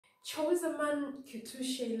Çoğu zaman kötü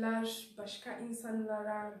şeyler başka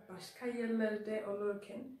insanlara, başka yerlerde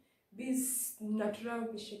olurken biz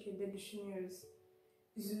natural bir şekilde düşünüyoruz,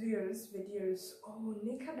 üzülüyoruz ve diyoruz, oh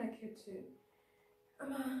ne kadar kötü.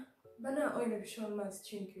 Ama bana öyle bir şey olmaz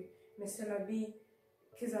çünkü mesela bir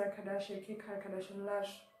kız arkadaş, erkek arkadaş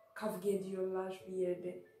onlar kavga ediyorlar bir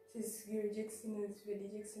yerde. Siz göreceksiniz ve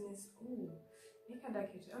diyeceksiniz, oh ne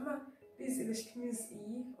kadar kötü ama biz ilişkimiz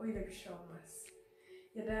iyi, öyle bir şey olmaz.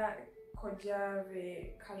 Ya da koca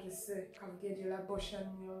ve karısı kavga ediyorlar,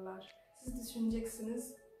 boşanmıyorlar. Siz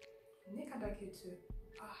düşüneceksiniz, ne kadar kötü.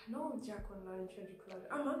 Ah ne olacak onların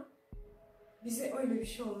çocukları ama bize öyle bir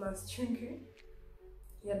şey olmaz çünkü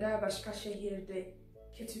ya da başka şehirde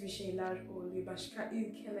kötü bir şeyler oluyor, başka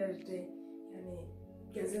ülkelerde yani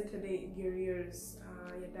gazetede görüyoruz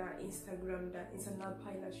ya da Instagram'da insanlar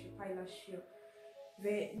paylaşıyor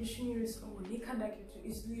ve düşünüyoruz oh ne kadar kötü,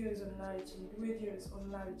 üzülüyoruz onlar için, dua ediyoruz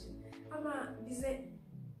onlar için ama bize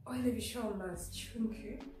öyle bir şey olmaz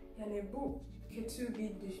çünkü yani bu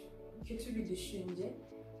kötü bir düşünce.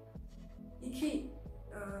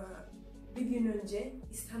 Bir gün önce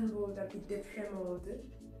İstanbul'da bir deprem oldu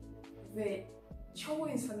ve çoğu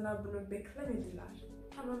insanlar bunu beklemediler.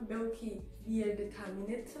 Tamam belki bir yerde tahmin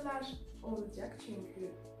ettiler olacak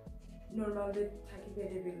çünkü normalde takip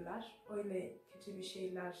edebilirler öyle kötü bir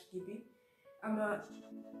şeyler gibi. Ama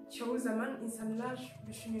çoğu zaman insanlar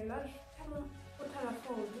düşünüyorlar tamam o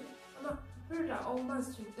taraf oldu ama burada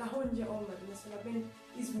olmaz çünkü daha önce olmadı. Mesela ben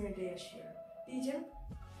İzmir'de yaşıyorum. Diyeceğim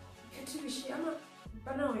kötü bir şey ama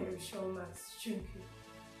bana öyle bir şey olmaz çünkü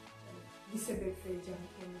bir sebep vereceğim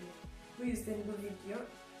kendime. Bu yüzden bu video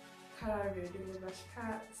karar verdim ve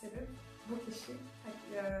başka sebep bu kişi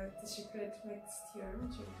teşekkür etmek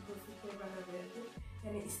istiyorum çünkü bu fikri bana verdi.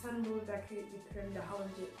 Yani İstanbul'daki deprem daha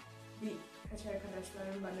önce birkaç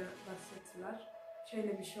arkadaşlarım bana bahsettiler.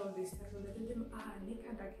 Şöyle bir şey oldu İstanbul'da dedim ne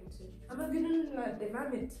kadar kötü. Ama günümle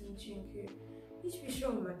devam ettim çünkü hiçbir şey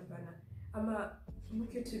olmadı bana. Ama bu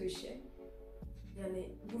kötü bir şey.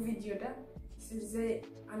 Yani bu videoda size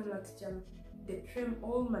anlatacağım deprem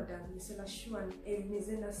olmadan mesela şu an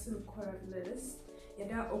evimizi nasıl koruyabiliriz ya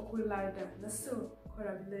da okullarda nasıl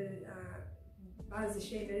koruyabiliriz, bazı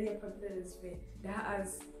şeyleri yapabiliriz ve daha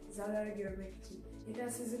az zarar görmek için ya da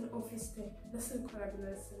sizin ofiste nasıl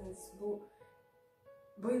koruyabilirsiniz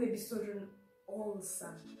böyle bir sorun olsa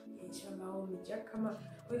inşallah olmayacak ama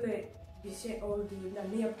öyle bir şey olduğunda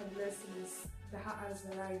ne yapabilirsiniz daha az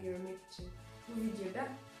zarar görmek için. Bu videoda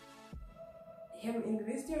hem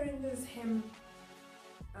İngilizce öğreneceğiz hem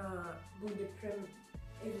bu deprem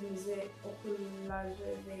evimize,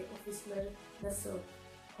 okulları ve ofisleri nasıl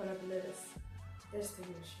koruyabiliriz. Derste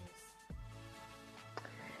görüşürüz.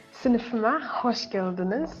 Sınıfıma hoş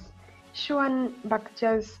geldiniz. Şu an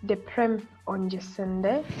bakacağız deprem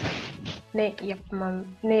öncesinde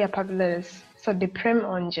ne yapabiliriz? So deprem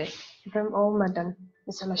önce, deprem olmadan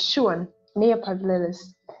mesela şu an ne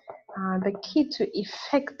yapabiliriz? The key to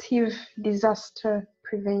effective disaster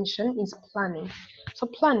prevention is planning.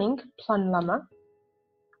 So planning, planlama.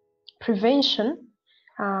 Prevention,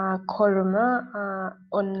 koruma,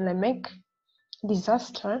 önlemek.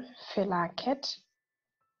 Disaster, felaket.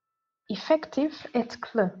 Effective,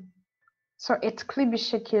 etkili. So etkili bir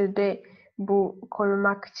şekilde bu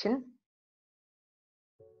korumak için,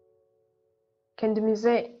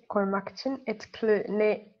 kendimize korumak için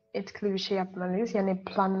etkili bir şey yapmalıyız. Yani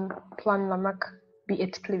planlamak bir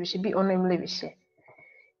etkili bir şey, bir önemli bir şey.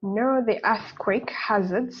 Know the earthquake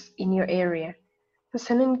hazards in your area. So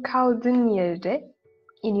senin kaldığın yerde,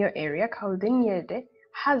 in your area, kaldığın yerde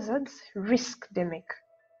hazards, risk demek.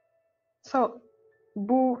 So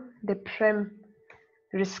bu deprem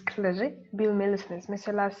riskleri bilmelisiniz.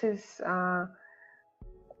 Mesela siz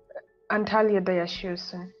Antalya'da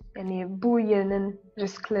yaşıyorsun. Yani bu yerin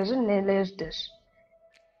riskleri nelerdir?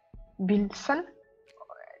 Bilsen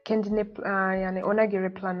kendine yani ona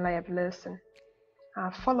göre planlayabilirsin.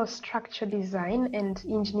 Follow structure design and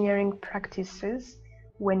engineering practices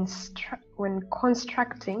when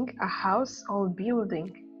constructing a house or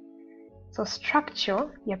building. So structure,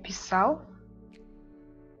 yapısal,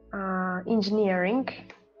 engineering,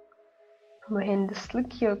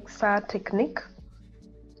 mühendislik yoksa teknik,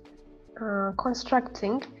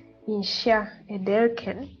 constructing, inşa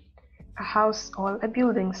ederken, a house or a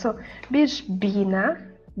building. So bir bina,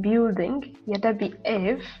 building ya da bir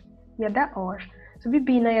ev ya da So bir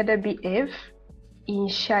bina ya da bir ev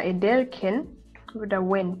inşa ederken, burada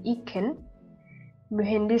when iken,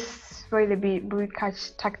 mühendis böyle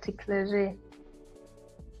birkaç taktikleri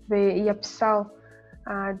ve yapısal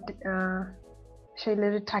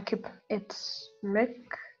şeyleri takip etmek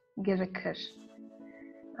gerekir.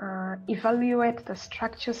 Evaluate the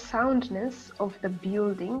structural soundness of the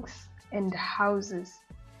buildings and houses.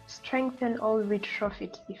 Strengthen or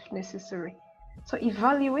retrofit if necessary. So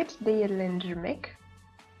evaluate değerlendirmek.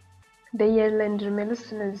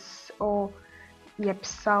 Değerlendirmelisiniz o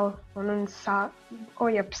yapısal, o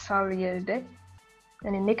yapısal yerde.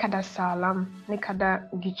 Yani ne kadar sağlam, ne kadar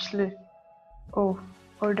güçlü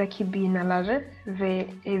oradaki binaları ve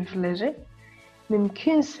evleri.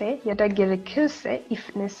 Mümkünse ya da gerekirse,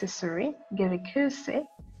 if necessary, gerekirse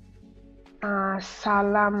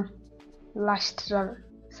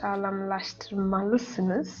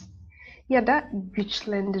sağlamlaştırmalısınız ya da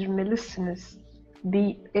güçlendirmelisiniz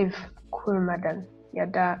bir ev kurmadan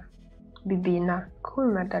ya da bir bina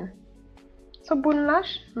kurmadan. So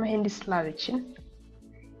bunlar mühendisler için.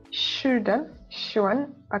 Şu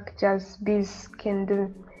an bakacağız biz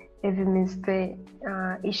kendi evimizde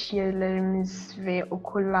iş yerlerimiz ve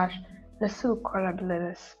okullar nasıl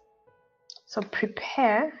kurabiliriz? So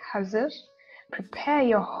hazır. Prepare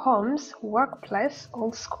your homes, workplace,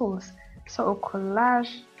 or schools. So okullar,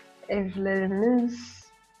 evlerimiz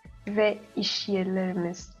ve iş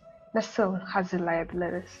yerlerimiz nasıl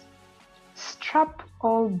hazırlayabiliriz? Strap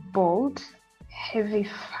all bold, heavy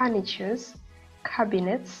furnitures,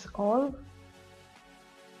 cabinets all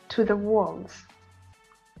to the walls.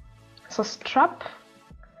 So strap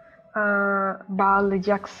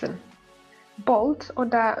bağlayacaksın. Bolt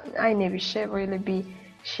o da aynı bir şey, böyle bir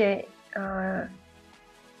şey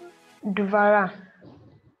duvara.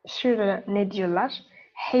 Şurada ne diyorlar?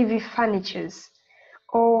 Heavy furnitures.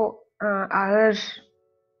 O ağır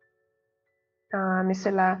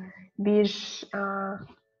mesela bir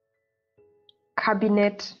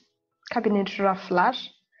kabinet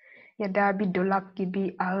raflar ya da bir dolap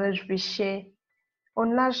gibi ağır bir şey.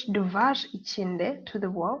 Onlar duvar içinde, to the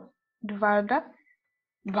wall, duvarda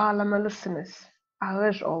bağlamalısınız.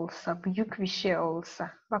 Ağır olsa, büyük bir şey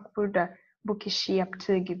olsa. Bak burada bu kişi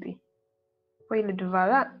yaptığı gibi. Böyle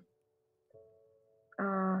duvara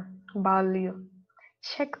bağlıyor.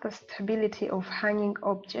 Check the stability of hanging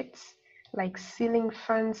objects like ceiling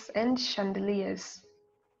fans and chandeliers.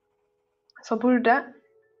 So burada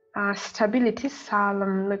stability,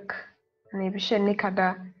 sağlamlık. Hani bir şey ne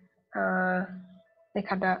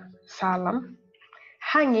kadar sağlam.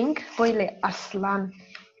 Hanging böyle aslan.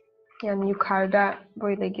 Yani yukarıda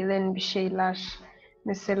böyle gelen bir şeyler.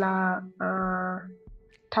 Mesela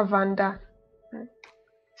tavanda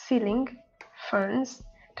ceiling fans.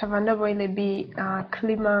 Tavanda böyle bir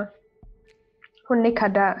klima. O ne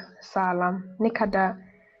kadar sağlam, ne kadar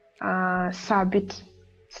sabit.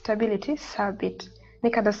 Stability, sabit.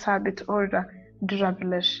 Ne kadar sabit orada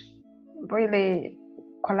durabilir. Böyle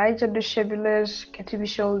kolayca düşebilir, kötü bir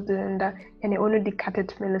şey olduğunda. Yani onu dikkat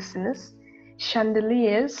etmelisiniz.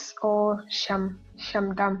 Chandeliers o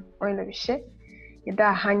şamdam öyle bir şey. Ya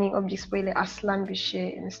da hanging objects böyle aslan bir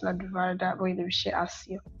şey. Mesela duvarda böyle bir şey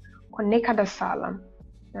asıyor. O ne kadar sağlam,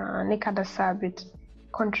 ne kadar sabit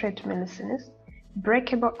kontrol etmelisiniz.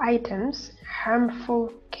 Breakable items, harmful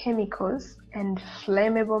chemicals and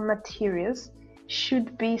flammable materials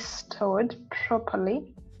should be stored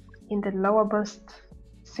properly in the lowermost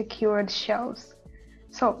secured shelves.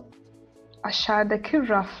 So, aşağıdaki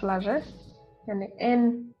rafları, yani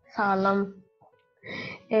en sağlam,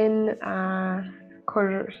 en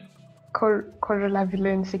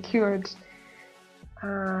korunabilir, secured,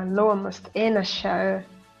 lowermost, en aşağı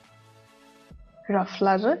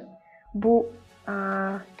rafları, bu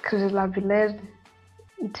kırılabilir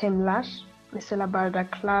itemler, mesela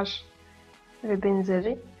bardaklar ve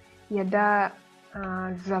benzeri ya da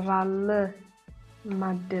zararlı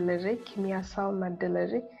maddeleri, kimyasal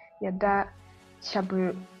maddeleri ya da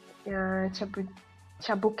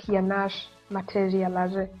çabuk yanar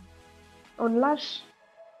materyalleri. Onlar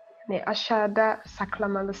aşağıda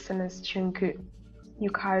saklamalısınız çünkü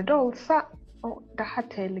yukarıda olsa o daha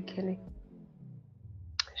tehlikeli.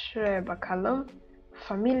 Şuraya bakalım.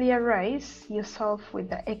 Familiarize yourself with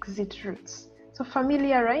the exit routes. So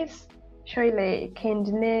familiarize, şöyle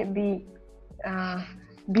kendine bir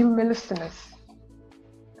bilmelisiniz.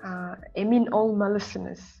 Emin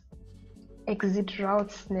olmalısınız. Exit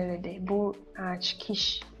routes nerede? Bu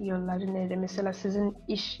çıkış yolları nerede? Mesela sizin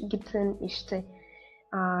gittin işte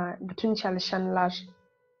bütün çalışanlar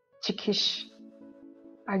çıkış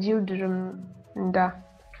acil durumda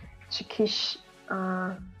çıkış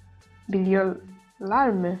biliyorlar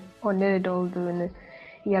mı o nerede olduğunu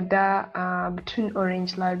ya da bütün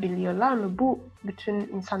öğrenciler biliyorlar mı? Bu bütün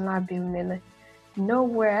insanlar bilmeli.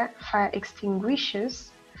 Know where fire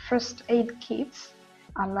extinguishers, first aid kits,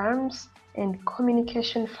 alarms and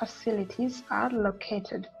communication facilities are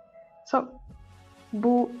located. So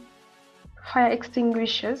Bu fire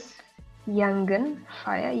extinguishers,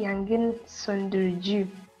 yangın söndürücü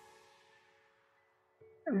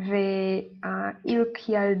ve ilk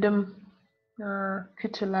yardım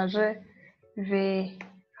kutuları ve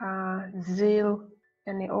zil,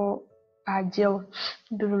 yani o acil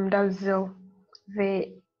durumda zil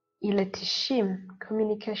ve iletişim,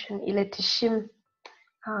 communication, iletişim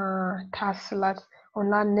tahsilat,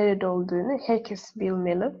 onlar nerede olduğunu herkes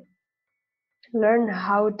bilmeli. Learn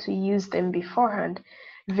how to use them beforehand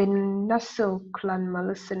ve nasıl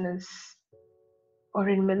kullanmalısınız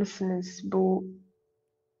öğrenmelisiniz bu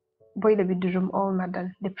böyle bir durum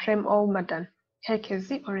olmadan, deprem olmadan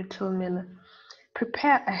herkesi öğretilmeli.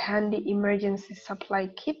 Prepare a handy emergency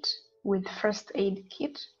supply kit with first aid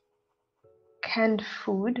kit, canned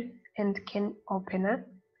food and can opener,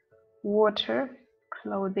 water,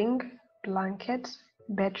 clothing, blanket,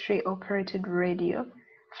 battery operated radio,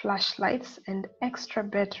 flashlights and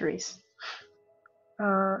extra batteries.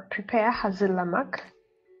 Prepare hazırlamak.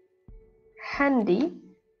 Handy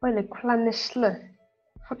böyle kullanışlı.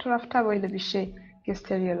 Fotoğrafta böyle bir şey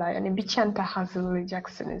gösteriyorlar. Yani bir çanta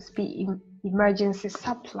hazırlayacaksınız. Bir emergency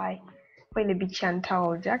supply. Böyle bir çanta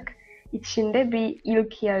olacak. İçinde bir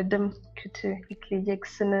ilk yardım kutu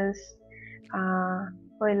ekleyeceksiniz.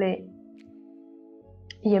 Böyle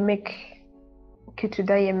yemek,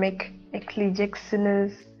 kutuda yemek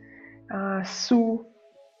ekleyeceksiniz. Su,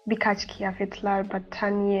 birkaç kıyafetler,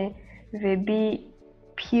 battaniye ve bir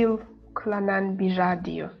pil kullanan bir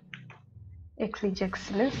radyo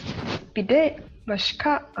ekleyeceksiniz. Bir de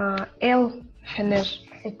başka el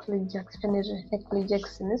feneri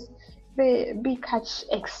ekleyeceksiniz ve birkaç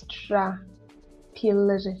ekstra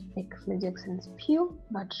pilleri ekleyeceksiniz. Pill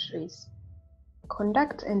batteries.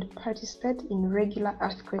 Conduct and participate in regular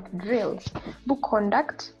earthquake drills. Bu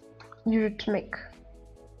conduct yürütmek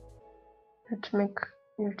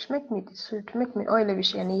miydi? Sürtmek mi? Öyle bir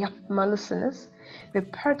şey, yani yapmalısınız. Ve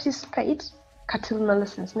participate,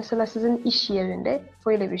 katılmalısınız. Mesela sizin iş yerinde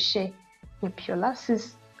böyle bir şey yapıyorlar.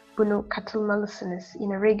 Siz bunu katılmalısınız.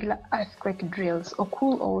 Yine regular earthquake drills.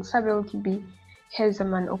 Okul olsa belki bir her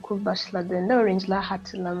zaman okul başladığında öğrenciler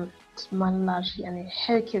hatırlamalılar. Yani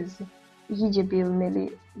herkes iyice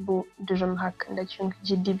bilmeli bu durum hakkında. Çünkü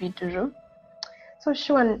ciddi bir durum. So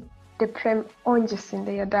şu an deprem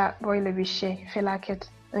öncesinde ya da böyle bir şey felaket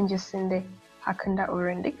öncesinde hakkında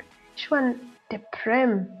öğrendik. Şu an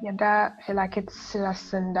deprem ya da felaket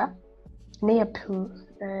sırasında ne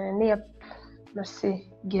yapması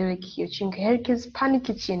gerekiyor? Çünkü herkes panik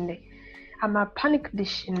içinde. Ama panik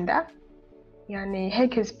dışında, yani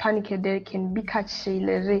herkes panik ederken birkaç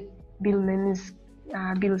şeyleri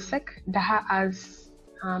bilsek daha az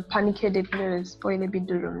panik edebiliriz böyle bir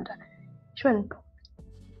durumda. Şu an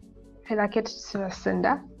felaket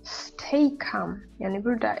sırasında stay calm. Yani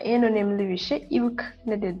burada en önemli bir şey, ilk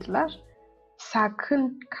ne dediler?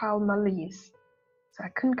 Sakın kalmalıyız.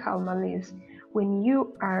 Sakın kalmalıyız. When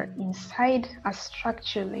you are inside a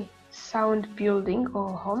structurally sound building or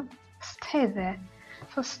home, stay there.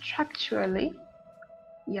 So structurally,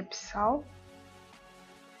 yapısal,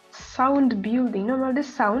 sound building, normalde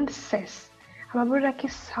sound ses. Ama buradaki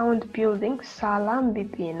sound building sağlam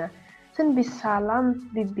bir bina. Sen bir sağlam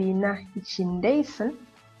bir bina içindeysin,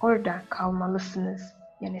 orada kalmalısınız.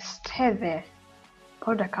 Yani stay there.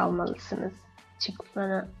 Orada kalmalısınız.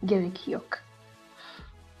 Çıkmana gerek yok.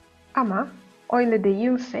 Ama öyle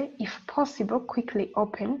değilse, if possible, quickly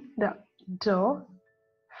open the door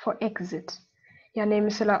for exit. Yani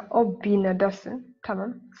mesela o binadasın,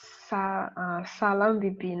 tamam, sağlam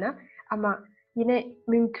bir bina, ama yine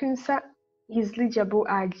mümkünse hızlıca bu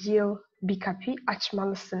acil bir kapı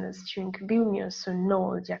açmalısınız. Çünkü bilmiyorsun ne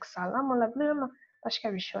olacak, sağlam olabilir ama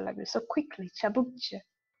başka bir şey olabilir. So quickly, çabuk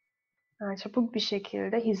bir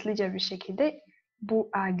şekilde, hızlıca bir şekilde bu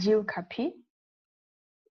acil kapı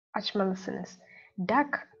açmalısınız.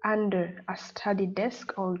 Duck under a study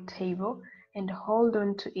desk or table and hold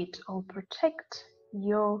on to it or protect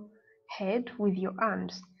your head with your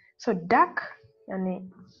arms. So duck, yani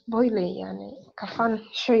böyle, yani kafan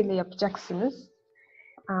şöyle yapacaksınız.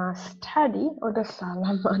 Study, o da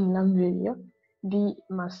sağlam anlam veriyor. Bir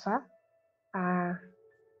masa,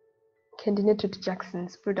 kendini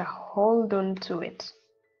tutacaksınız. Burada hold on to it.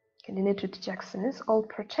 Kendini tutacaksınız. Or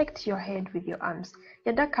protect your head with your arms.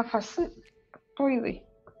 Ya da kafasını böyle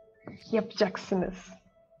yapacaksınız.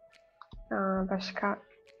 Başka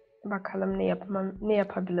bakalım ne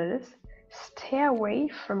yapabiliriz? Stay away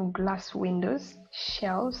from glass windows,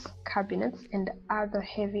 shelves, cabinets and other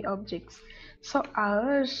heavy objects. So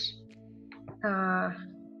ağır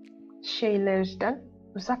şeylerden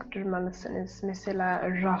uzak durmalısınız.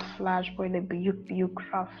 Mesela raflar, böyle büyük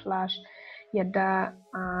büyük raflar ya da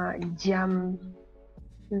cam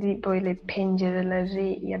böyle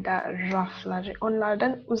pencereleri ya da rafları,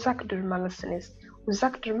 onlardan uzak durmalısınız.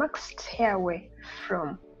 Uzak durmak, stay away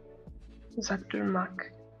from. Uzak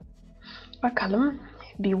durmak. Bakalım.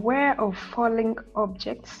 Beware of falling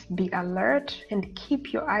objects, be alert and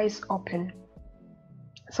keep your eyes open.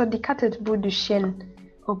 So dikkat et bu düşen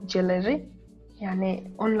objeleri,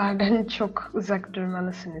 yani onlardan çok uzak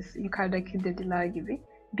durmalısınız. Yukarıdaki dediler gibi.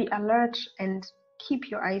 Be alert and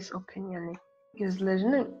keep your eyes open, yani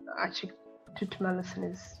gözlerini açık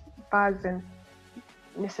tutmalısınız. Bazen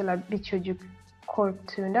mesela bir çocuk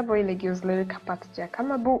korktuğunda böyle gözleri kapatacak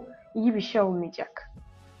ama bu iyi bir şey olmayacak.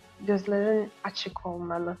 Gözlerin açık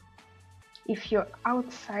olmalı. If you're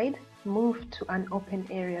outside, move to an open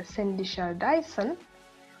area. Sen dışarıdaysan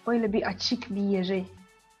öyle bir açık bir yere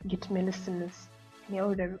gitmelisiniz. Yani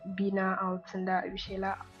orada bina altında, bir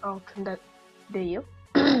şeyler altında değil.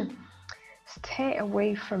 Stay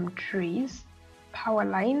away from trees, power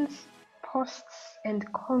lines, posts and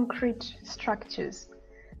concrete structures.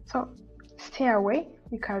 So stay away,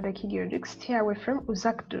 yukarıdaki gördük. Stay away from,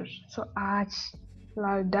 uzak dur. So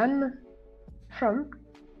ağaçlardan, from,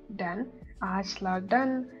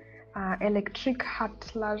 ağaçlardan, elektrik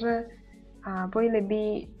hatları, böyle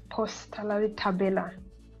bir post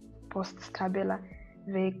tabela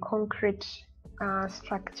ve concrete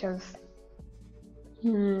structures,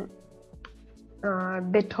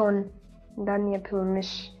 betondan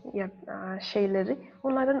yapılmış şeyleri,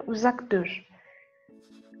 onlardan uzak dur.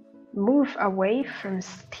 Move away from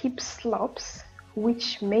steep slopes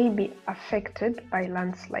which may be affected by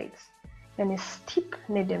landslides. Yani steep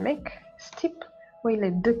ne demek? Steep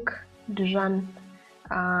böyle dik duran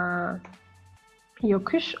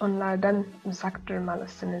yokuş, onlardan uzak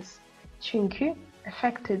durmalısınız. Çünkü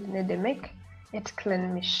affected ne demek?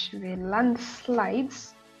 Etkilenmiş ve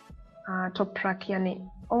landslides toprak, yani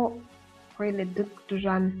o böyle dik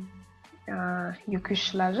duran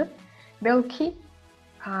yokuşları belki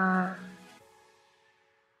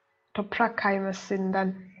toprak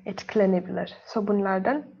kaymasından etkilenebilir. So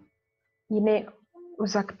bunlardan yine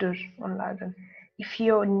uzak dur onlardan. If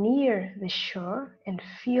you're near the shore and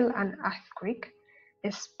feel an earthquake,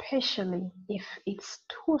 especially if it's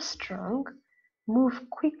too strong, move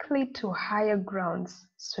quickly to higher grounds.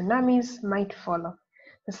 Tsunamis might follow.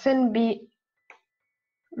 Sen bir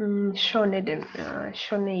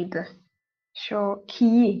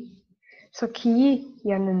kiyi. So kiyi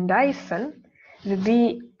yanındaysan ve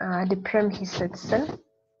bir deprem hissetsen,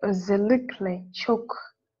 özellikle çok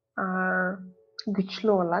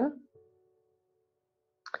güçlü olan,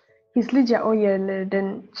 hızlıca o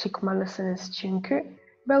yerlerden çıkmalısınız çünkü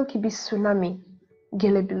belki bir tsunami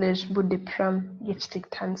gelebilir bu deprem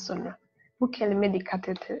geçtikten sonra. Bu kelime dikkat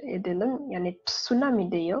edelim, yani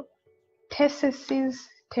tsunami değil, T sessiz,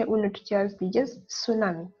 T unutacağız diyeceğiz,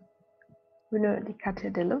 tsunami. Bunu dikkat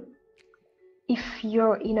edelim. If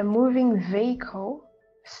you're in a moving vehicle,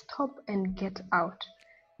 stop and get out.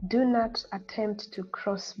 Do not attempt to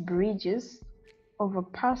cross bridges,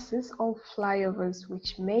 overpasses or flyovers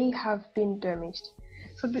which may have been damaged.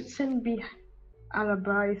 So sen bir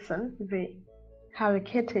arabaysan ve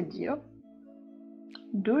hareket ediyor,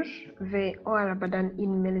 dur ve o arabadan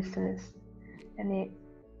inmelisiniz. Yani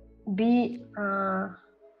bir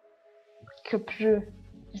köprü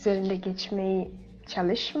üzerinde geçmeyi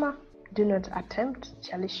çalışma. Do not attempt,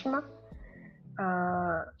 çalışma.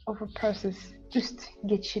 Overpasses, üst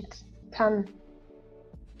geçitten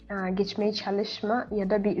geçmeye çalışma ya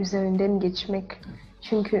da bir üzerinden geçmek.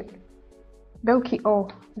 Çünkü belki o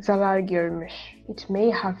zarar görmüş. It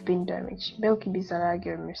may have been damaged. Belki bir zarar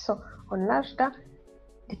görmüş. So onlar da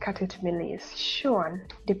dikkat etmeliyiz. Şu an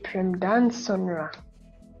depremden sonra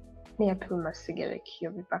ne yapılması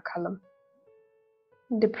gerekiyor bir bakalım.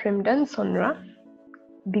 Depremden sonra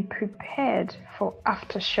be prepared for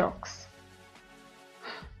aftershocks.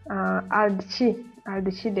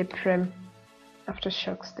 Ardışi deprem,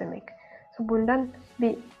 aftershocks demek. So bundan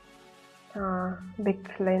bir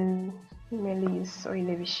beklenmeliyiz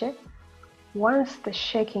öyle bir şey. Once the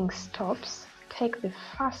shaking stops, take the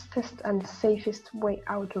fastest and safest way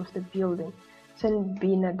out of the building. Sen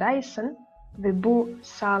binadaysın ve bu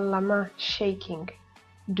sallama, shaking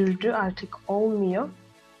durdu, artık olmuyor.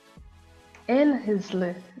 En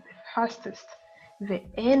hızlı, fastest ve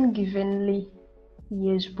en güvenli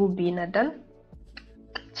yer bu binadan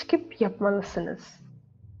çıkıp yapmalısınız.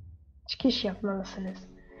 Çıkış yapmalısınız.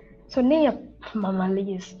 So ne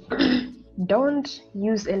yapmamalıyız? Don't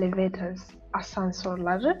use elevators.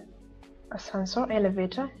 Asansör,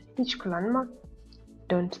 elevator hiç kullanma.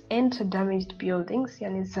 Don't enter damaged buildings.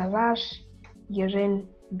 Yani zarar gören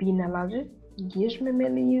binaları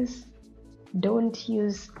girmemeliyiz. Don't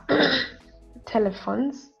use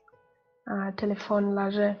telephones.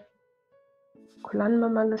 Telefonları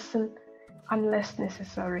kullanmamalısın unless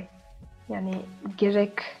necessary. Yani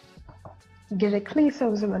gerekliyse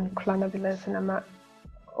o zaman kullanabilirsin ama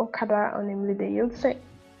o kadar önemli değilse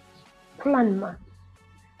kullanma.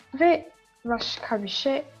 Ve başka bir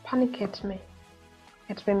şey, panik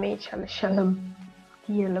etmemeye çalışalım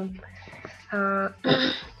diyelim.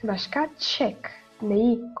 Başka check,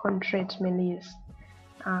 neyi kontrol etmeliyiz?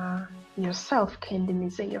 Yourself,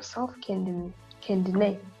 kendimize,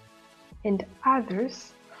 kendine. And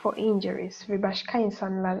others for injuries. Ve başka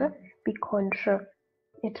insanları bir kontrol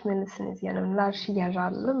etmelisiniz. Yani onlar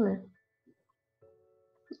yararlı mı?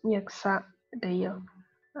 Yoksa değil.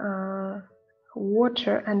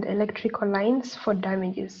 Water and electrical lines for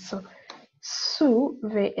damages. So, su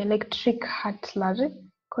ve elektrik hatları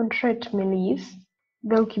kontrol etmeliyiz.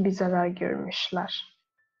 Belki bir zarar görmüşler.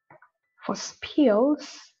 For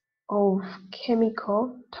spills of chemical,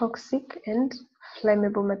 toxic and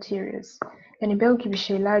flammable materials. Yani belki bir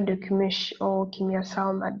şeyler dökmüş o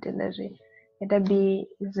kimyasal maddeleri ya da bir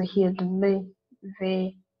zehirli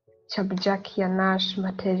ve çabucak yanar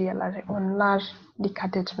materyalleri. Onlar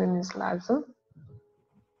dikkat etmemiz lazım.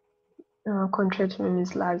 Kontrol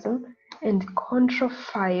etmemiz lazım. And control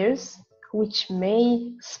fires which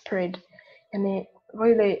may spread. Yani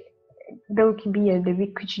böyle belki bir yerde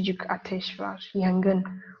bir küçücük ateş var, yangın.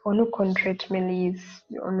 Onu kontrol etmeliyiz,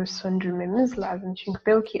 onu söndürmemiz lazım. Çünkü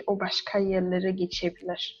belki o başka yerlere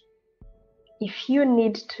geçebilir. If you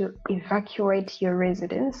need to evacuate your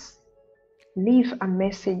residence, leave a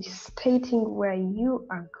message stating where you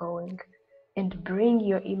are going and bring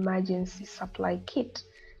your emergency supply kit.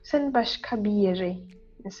 Sen başka bir yere,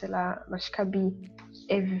 mesela başka bir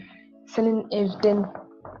ev, senin evden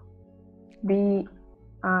bir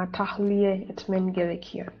tahliye etmen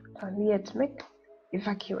gerekiyor. Tahliye etmek,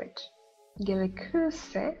 evacuate.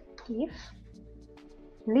 Gerekirse,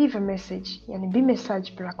 leave a message. Yani bir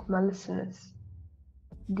mesaj bırakmalısınız.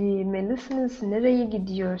 Demelisiniz nereye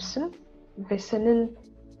gidiyorsun ve senin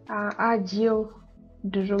acil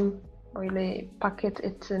durum böyle paket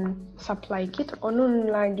ettin supply kit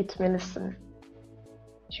onunla gitmelisin.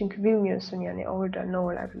 Çünkü bilmiyorsun yani orada ne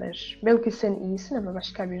olabilir. Belki sen iyisin ama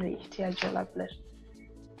başka biri ihtiyacı olabilir.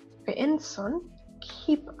 Ve en son,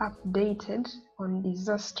 keep updated on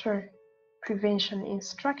disaster prevention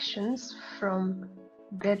instructions from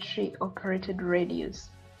battery operated radios.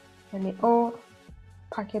 Yani o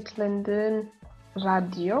paketlendiğin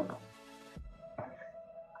radyo,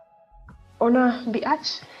 ona bir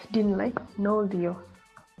aç, dinle, ne oluyor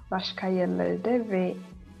başka yerlerde ve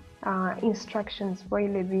instructions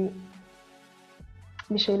böyle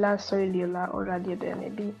bir şeyler söylüyorlar o radyoda,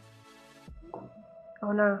 yani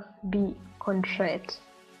ona bir kontrol et.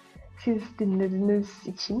 Siz dinlediğiniz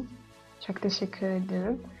için çok teşekkür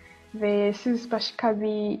ederim. Ve siz başka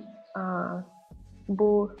bir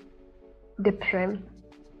bu deprem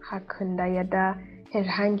hakkında ya da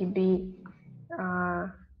herhangi bir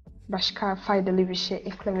başka faydalı bir şey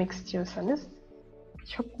eklemek istiyorsanız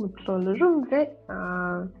çok mutlu olurum ve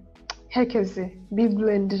herkesi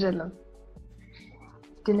bilgilendirelim.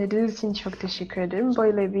 Dinlediğiniz için çok teşekkür ederim.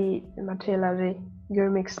 Böyle bir materyalleri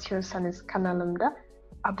görmek istiyorsanız kanalımda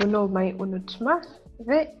abone olmayı unutma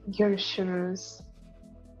ve görüşürüz.